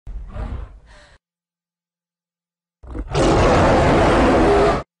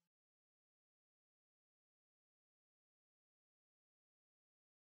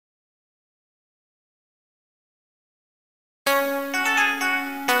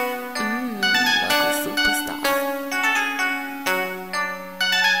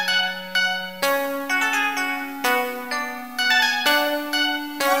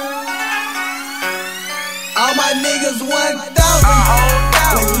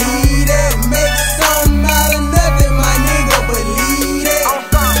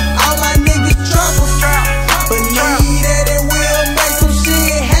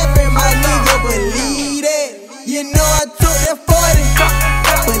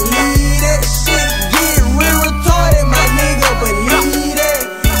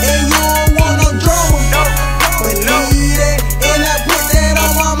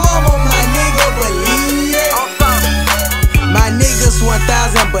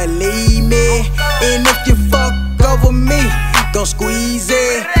believe me. And if you fuck over me, gon' squeeze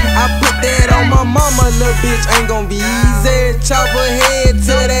it. I put that on my mama, little bitch, ain't gon' be easy. Chop her head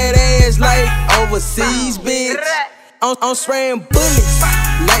to that ass like overseas, bitch. I'm spraying bullets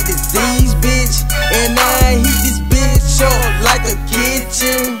like disease, bitch. And I heat this bitch up like a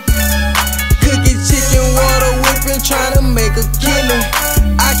kitchen. Cooking chicken, water whipping, tryna make a killer.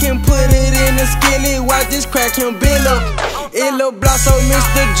 I can put it in the skillet, watch this crack him bill up. Ft.Bloxo,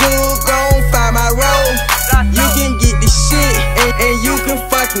 Mr. Jug, gon' find my role. You can get this shit, and you can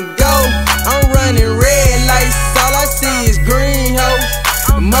fucking go. I'm running red lights, all I see is green hoes.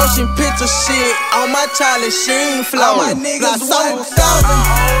 Motion picture shit on my Charlie Sheen flow. All my niggas 1,000,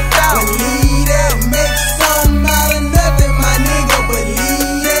 believe that. Make something out of nothing, my nigga,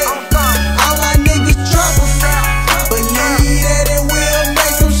 believe that. All my niggas trouble, believe that. And we'll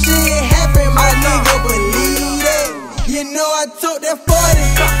make some shit happen, my nigga, believe that. You know I took that 40,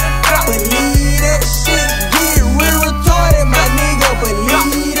 believe that. Shit get real retarded, my nigga,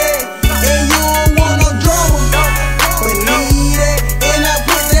 believe that. And you don't want no drama, believe that. And I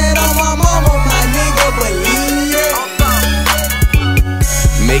put that on my mama, my nigga, believe that.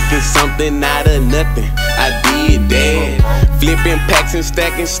 Making something out of nothing, I did that. Flipping packs and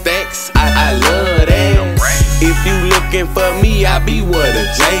stacking stacks, I love that. If you looking for me, I be where the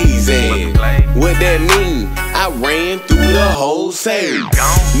J's at. What that mean? I ran through the whole sale.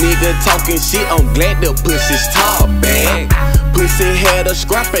 Nigga talking shit, I'm glad to push his top back. Pussy had a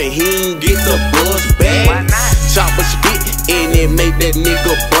scrap and he ain't get the buzz back. Chopper spit and it make that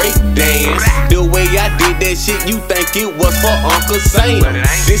nigga break dance. The way I did that shit, you think it was for Uncle Sam.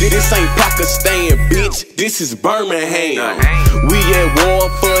 This ain't Pakistan, bitch, this is Birmingham. We at war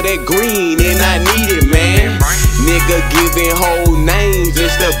for that green and I need it, man. Nigga giving whole names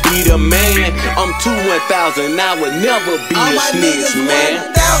just to be the man. I'm 2-1,000, I would never be a snitch, man.